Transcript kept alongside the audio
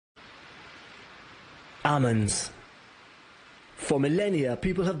Almonds. For millennia,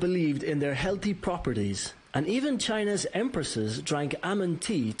 people have believed in their healthy properties, and even China's empresses drank almond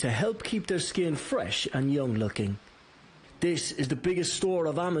tea to help keep their skin fresh and young-looking. This is the biggest store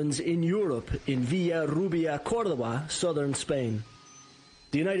of almonds in Europe, in Villarrubia, Córdoba, southern Spain.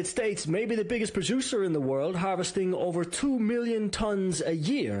 The United States may be the biggest producer in the world, harvesting over 2 million tons a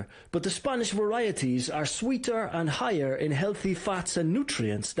year, but the Spanish varieties are sweeter and higher in healthy fats and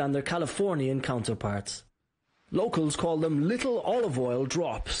nutrients than their Californian counterparts. Locals call them little olive oil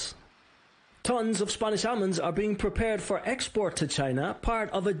drops. Tons of Spanish almonds are being prepared for export to China, part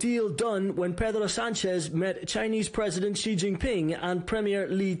of a deal done when Pedro Sánchez met Chinese President Xi Jinping and Premier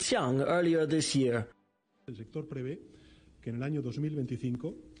Li Qiang earlier this year. El sector prevé que en el año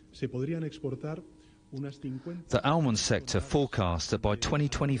 2025 se podrían exportar unas 50. The almond sector forecasts that by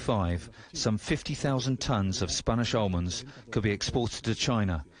 2025, some 50,000 tons of Spanish almonds could be exported to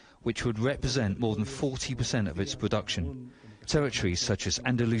China, which would represent more than 40% of its production. Territories such as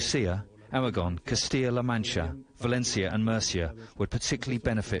Andalusia, Aragon, Castilla-La Mancha, Valencia and Murcia would particularly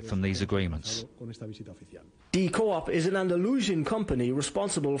benefit from these agreements. The Co-op is an Andalusian company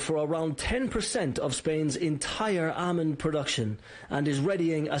responsible for around 10% of Spain's entire almond production and is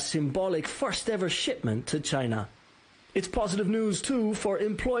readying a symbolic first-ever shipment to China. It's positive news too for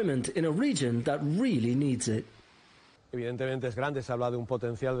employment in a region that really needs it.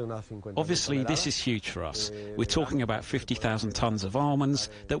 Obviously, this is huge for us. We're talking about 50,000 tons of almonds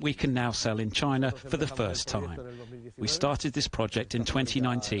that we can now sell in China for the first time. We started this project in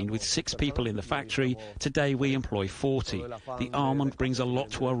 2019 with 6 people in the factory. Today we employ 40. The almond brings a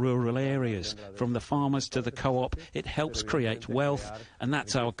lot to our rural areas. From the farmers to the co-op, it helps create wealth, and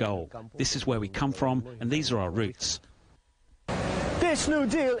that's our goal. This is where we come from, and these are our roots. This new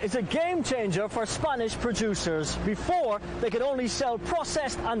deal is a game changer for Spanish producers. Before, they could only sell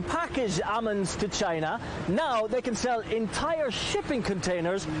processed and packaged almonds to China. Now they can sell entire shipping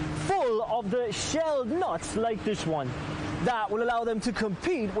containers full of the shelled nuts like this one. That will allow them to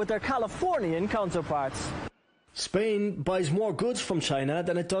compete with their Californian counterparts. Spain buys more goods from China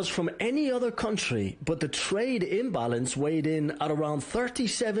than it does from any other country, but the trade imbalance weighed in at around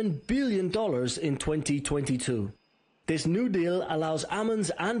 $37 billion in 2022. This new deal allows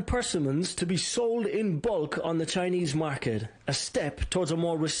almonds and persimmons to be sold in bulk on the Chinese market, a step towards a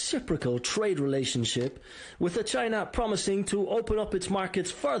more reciprocal trade relationship, with China promising to open up its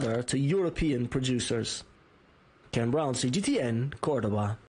markets further to European producers. Ken Browne, CGTN, Córdoba.